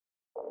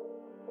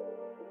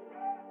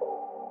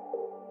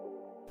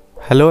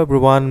Hello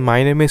everyone,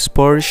 my name is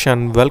Persh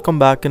and welcome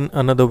back in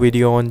another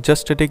video on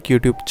Just a Tech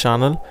YouTube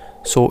channel.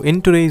 So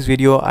in today's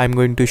video, I'm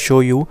going to show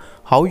you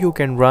how you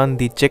can run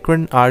the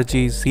Checkra1n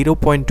RG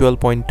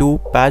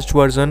 0.12.2 patched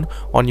version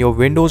on your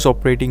Windows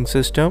operating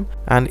system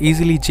and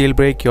easily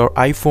jailbreak your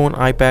iPhone,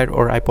 iPad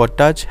or iPod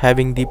Touch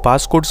having the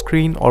passcode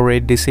screen or a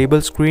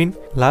disabled screen.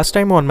 Last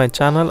time on my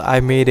channel, I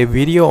made a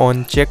video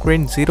on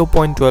Checkra1n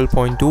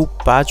 0.12.2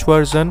 patch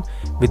version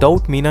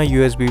without Mina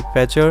USB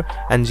patcher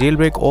and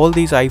jailbreak all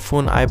these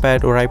iPhone,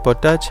 iPad or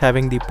iPod Touch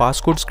having the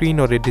passcode screen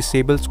or a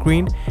disabled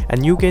screen,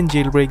 and you can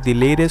jailbreak the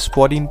latest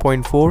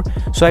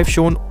 14.4. So I've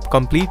shown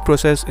complete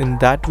process in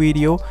that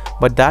video,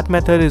 but that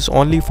method is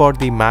only for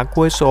the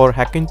macOS or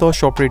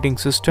Hackintosh operating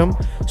system.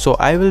 So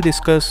I will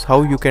discuss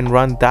how you can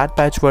run that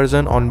patch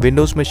version on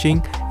Windows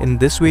machine in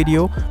this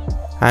video.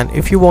 And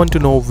if you want to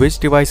know which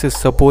device is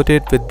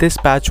supported with this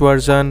patch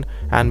version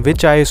and which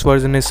iOS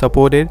version is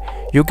supported,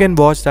 you can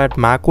watch that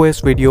macOS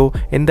video.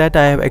 In that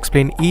I have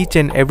explained each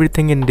and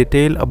everything in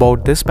detail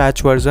about this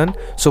patch version.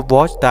 So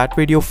watch that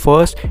video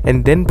first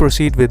and then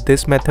proceed with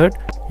this method.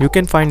 You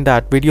can find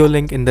that video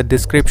link in the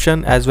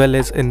description as well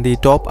as in the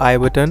top I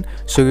button,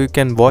 so you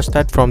can watch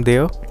that from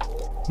there.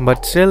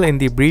 But still, in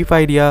the brief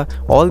idea,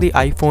 all the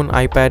iPhone,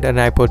 iPad and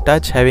iPod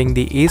Touch having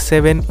the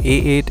A7,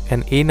 A8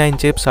 and A9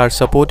 chips are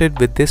supported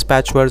with this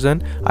patch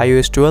version.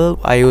 iOS 12,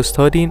 iOS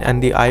 13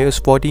 and the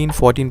iOS 14,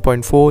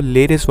 14.4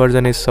 latest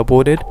version is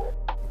supported.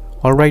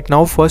 Alright,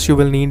 now first you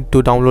will need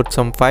to download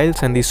some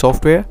files and the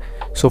software.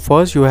 So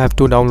first you have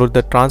to download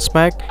the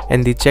Transmac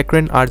and the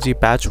Checkra1n RG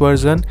patch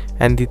version,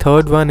 and the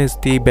third one is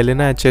the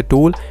Balena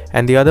tool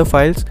and the other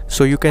files.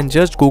 So you can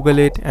just Google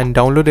it and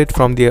download it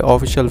from the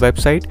official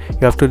website.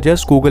 You have to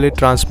just Google it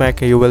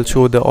Transmac, you will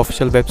show the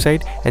official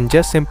website, and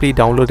just simply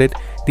download it.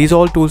 These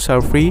all tools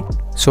are free,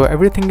 so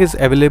everything is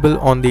available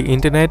on the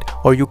internet,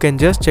 or you can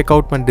just check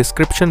out my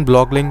description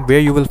blog link where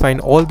you will find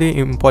all the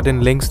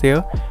important links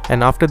there.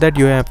 And after that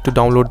you have to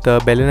download the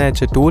Balena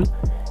tool,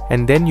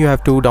 and then you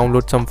have to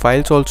download some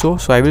files also.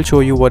 So I will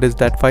show you what is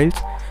that files.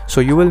 So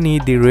you will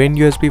need the rain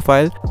USB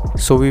file.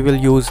 So we will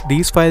use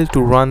these files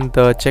to run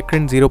the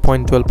Checkra1n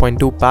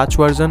 0.12.2 patch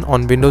version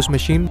on Windows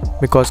machine,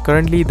 because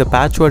currently the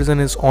patch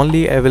version is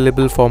only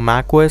available for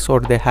macOS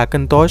or the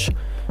Hackintosh.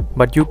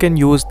 But you can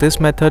use this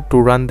method to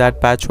run that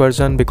patch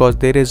version because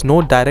there is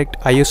no direct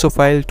ISO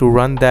file to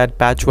run that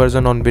patch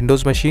version on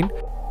Windows machine.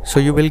 So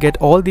you will get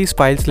all these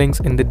files links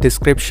in the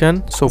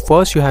description. So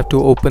first you have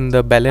to open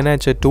the Balena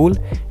tool,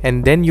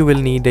 and then you will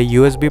need a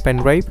USB pen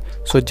drive.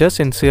 So just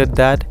insert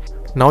that.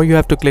 Now you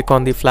have to click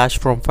on the flash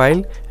from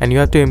file and you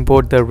have to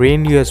import the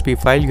rain USB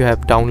file you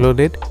have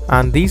downloaded,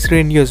 and this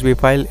rain USB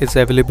file is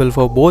available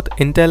for both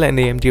Intel and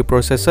AMD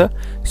processor,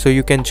 so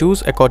you can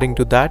choose according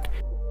to that.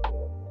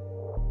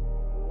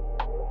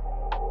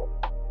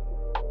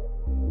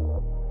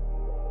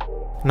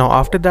 Now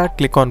after that,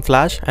 click on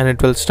flash and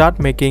it will start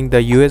making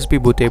the USB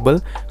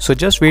bootable, so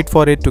just wait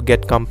for it to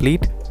get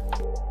complete.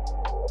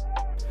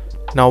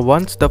 Now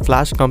once the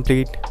flash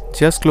complete,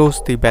 just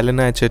close the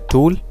Balena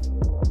tool.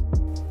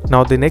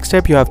 Now the next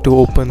step, you have to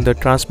open the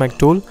Transmac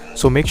tool,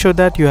 so make sure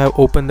that you have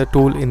opened the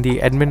tool in the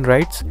admin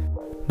rights.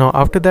 Now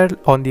after that,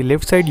 on the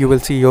left side you will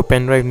see your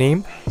pen drive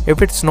name.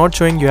 If it's not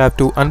showing, you have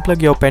to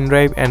unplug your pen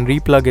drive and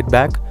replug it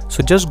back.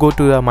 So just go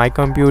to the My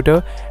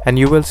Computer and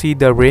you will see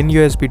the rain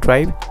USB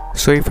drive.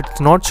 So if it's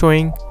not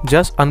showing,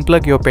 just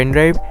unplug your pen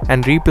drive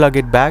and replug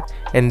it back,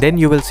 and then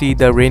you will see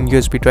the rain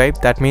USB drive.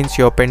 That means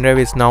your pen drive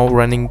is now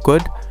running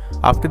good.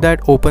 After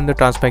that, open the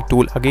Transmac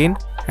tool again,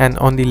 and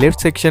on the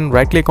left section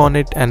right click on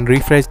it and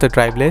refresh the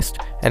drive list,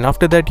 and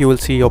after that you will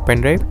see your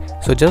pen drive.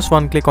 So just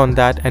one click on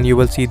that and you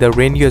will see the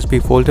rain USB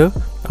folder.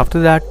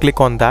 After that, click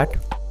on that.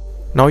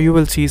 Now you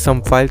will see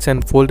some files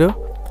and folder.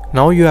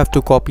 Now you have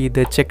to copy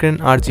the Checkra1n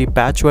RG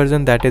patch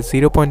version, that is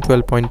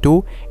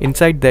 0.12.2,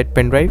 inside that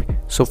pen drive.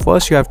 So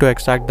first you have to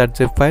extract that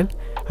zip file.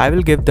 I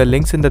will give the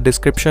links in the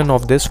description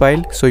of this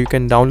file, so you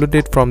can download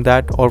it from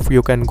that, or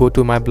you can go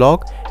to my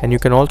blog and you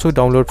can also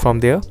download from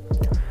there.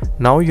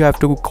 Now you have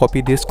to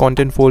copy this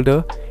content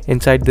folder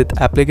inside the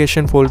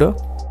application folder.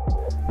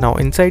 Now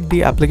inside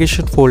the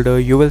application folder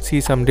you will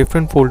see some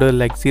different folder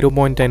like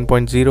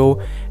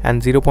 0.10.0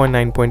 and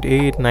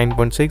 0.9.8,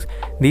 9.6.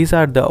 These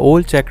are the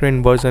old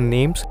Checkra1n version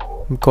names,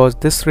 because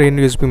this rain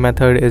USB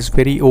method is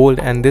very old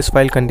and this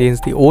file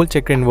contains the old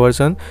Checkra1n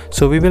version,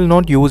 so we will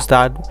not use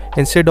that.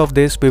 Instead of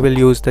this, we will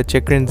use the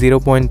Checkra1n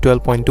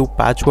 0.12.2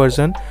 patch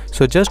version.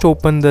 So just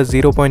open the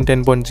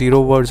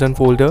 0.10.0 version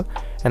folder,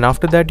 and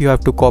after that you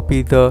have to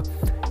copy the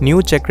new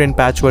Checkra1n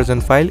patch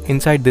version file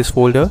inside this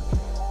folder.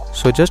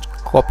 So just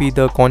copy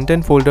the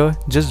content folder,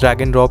 just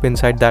drag and drop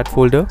inside that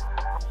folder.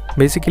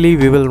 Basically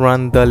we will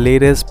run the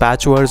latest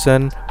patch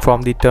version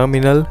from the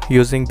terminal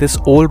using this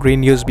old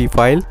rain USB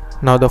file.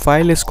 Now the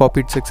file is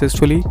copied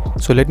successfully.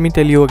 So let me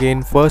tell you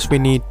again, first we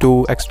need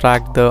to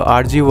extract the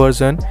RG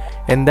version.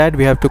 In that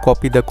we have to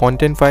copy the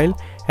content file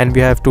and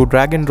we have to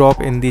drag and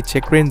drop in the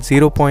Checkra1n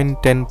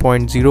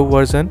 0.10.0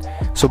 version.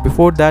 So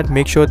before that,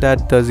 make sure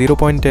that the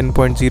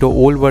 0.10.0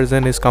 old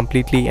version is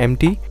completely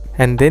empty,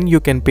 and then you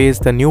can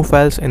paste the new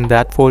files in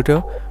that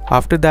folder.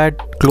 After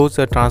that, close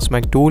the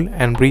Transmag tool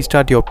and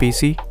restart your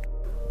PC.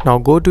 Now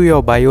go to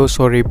your BIOS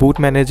or Reboot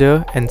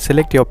manager and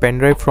select your pen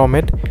drive from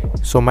it.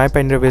 So my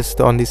pen drive is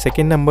on the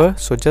second number,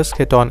 so just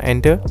hit on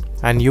enter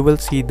and you will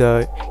see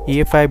the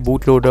EFI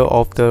bootloader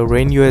of the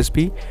RAIN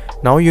USB.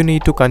 Now you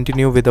need to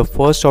continue with the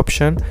first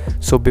option.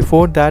 So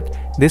before that,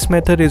 this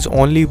method is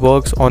only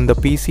works on the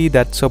PC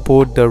that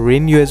support the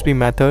RAIN USB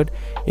method.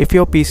 If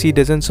your PC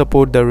doesn't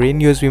support the RAIN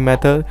USB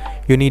method,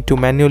 you need to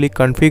manually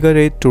configure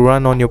it to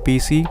run on your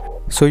PC.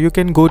 So you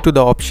can go to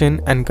the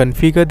option and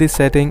configure this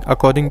setting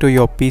according to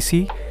your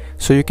PC.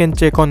 So you can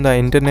check on the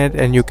internet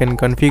and you can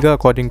configure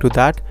according to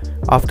that.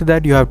 After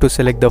that, you have to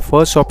select the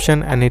first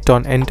option and hit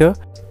on enter,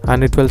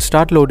 and it will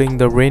start loading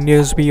the RAIN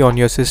USB on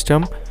your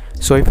system.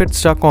 So if it's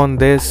stuck on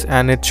this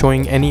and it's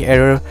showing any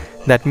error,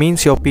 that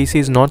means your PC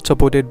is not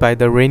supported by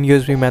the RAIN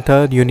USB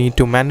method. You need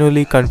to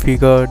manually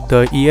configure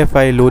the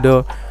EFI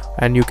loader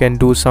and you can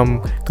do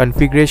some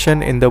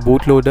configuration in the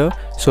bootloader,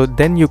 so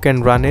then you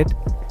can run it.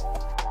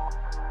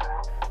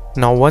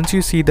 Now once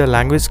you see the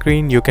language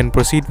screen, you can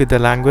proceed with the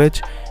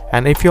language,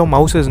 and if your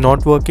mouse is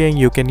not working,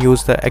 you can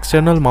use the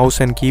external mouse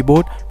and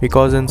keyboard,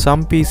 because in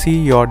some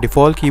PC your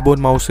default keyboard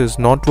mouse is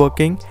not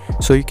working,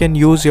 so you can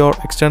use your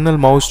external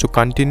mouse to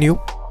continue.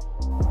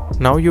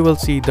 Now you will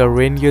see the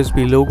RAIN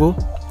USB logo.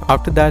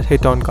 After that,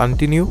 hit on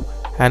continue,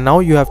 and now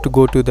you have to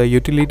go to the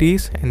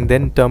utilities and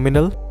then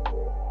terminal.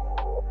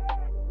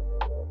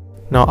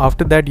 Now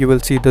after that, you will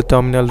see the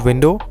terminal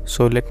window.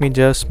 So let me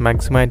just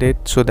maximize it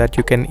so that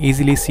you can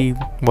easily see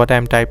what I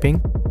am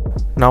typing.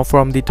 Now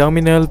from the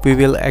terminal, we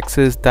will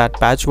access that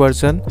patch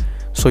version.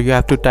 So you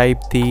have to type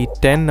the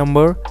 10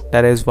 number,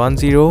 that is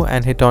 10,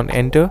 and hit on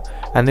enter,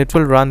 and it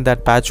will run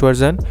that patch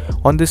version.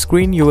 On the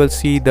screen you will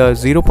see the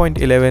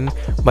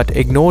 0.11, but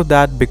ignore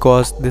that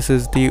because this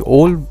is the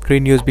old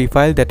RAIN USB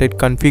file that it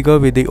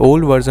configured with the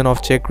old version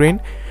of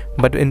Checkra1n,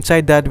 but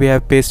inside that we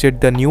have pasted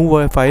the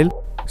new file.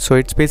 So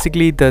it's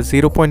basically the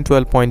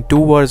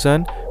 0.12.2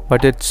 version,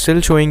 but it's still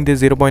showing the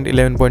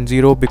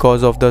 0.11.0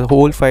 because of the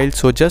whole file.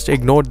 So just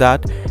ignore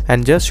that,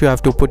 and just you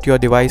have to put your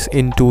device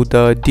into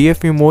the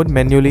DFU mode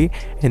manually,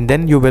 and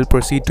then you will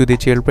proceed to the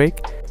jailbreak.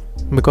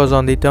 Because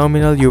on the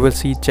terminal you will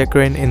see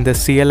Checkra1n in the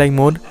CLI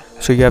mode,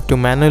 so you have to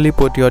manually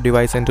put your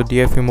device into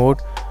DFU mode.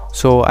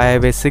 So I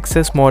have a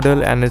 6S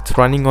model and it's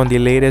running on the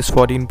latest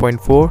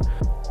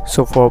 14.4.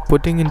 So for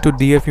putting into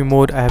DFU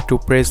mode, I have to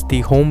press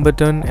the home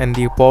button and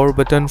the power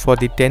button for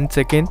the 10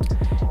 seconds,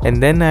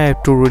 and then I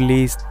have to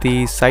release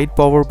the side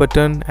power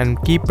button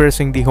and keep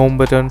pressing the home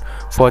button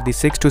for the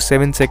 6 to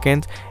 7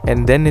 seconds,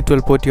 and then it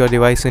will put your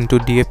device into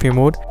DFU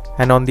mode.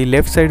 And on the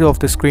left side of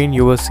the screen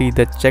you will see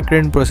the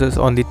Checkra1n process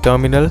on the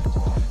terminal.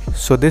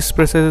 So this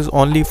process is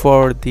only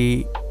for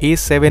the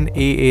A7,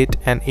 A8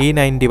 and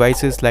A9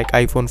 devices like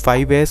iPhone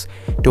 5s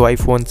to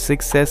iPhone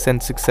 6s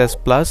and 6s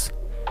Plus.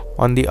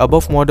 On the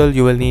above model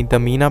you will need the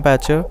Mina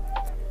patcher.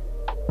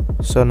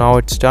 So now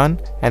it's done,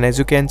 and as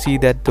you can see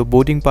that the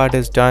booting part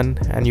is done,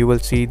 and you will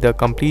see the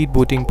complete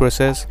booting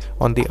process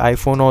on the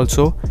iPhone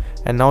also.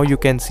 And now you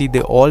can see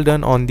the all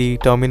done on the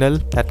terminal,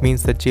 that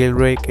means the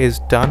jailbreak is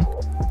done.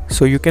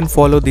 So you can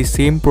follow the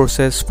same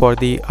process for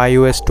the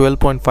iOS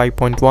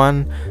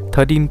 12.5.1,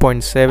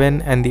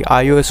 13.7 and the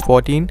iOS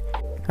 14.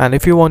 And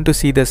if you want to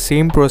see the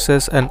same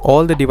process on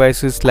all the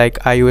devices like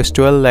iOS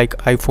 12, like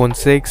iPhone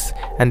 6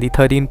 and the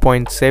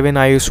 13.7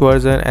 iOS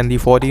version and the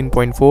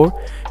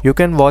 14.4, you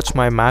can watch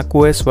my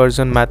macOS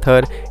version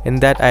method. In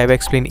that I have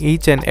explained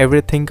each and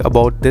everything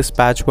about this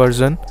patch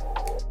version.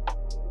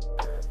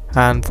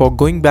 And for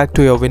going back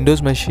to your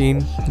Windows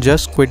machine,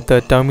 just quit the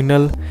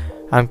terminal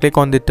and click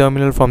on the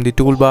terminal from the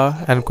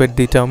toolbar and quit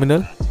the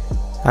terminal,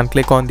 and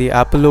click on the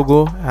Apple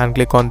logo and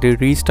click on the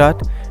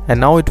restart, and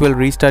now it will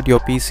restart your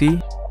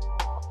PC.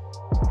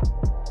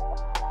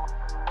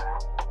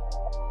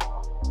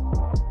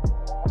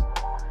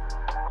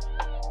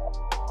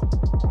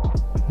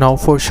 Now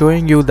for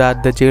showing you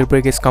that the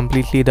jailbreak is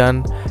completely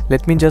done,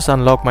 let me just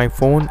unlock my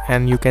phone,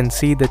 and you can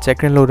see the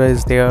Checkra1n loader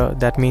is there.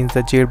 That means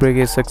the jailbreak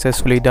is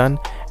successfully done,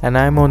 and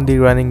I am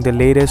running the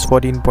latest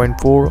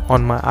 14.4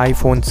 on my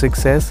iPhone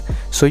 6s.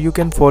 So you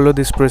can follow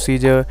this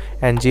procedure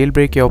and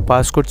jailbreak your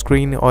passcode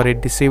screen or a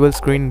disable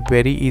screen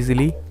very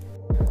easily.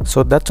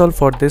 So that's all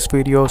for this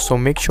video. So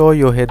make sure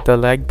you hit the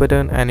like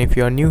button, and if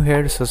you are new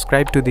here,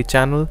 subscribe to the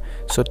channel.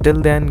 So till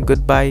then,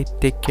 goodbye,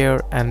 take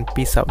care and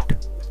peace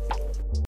out.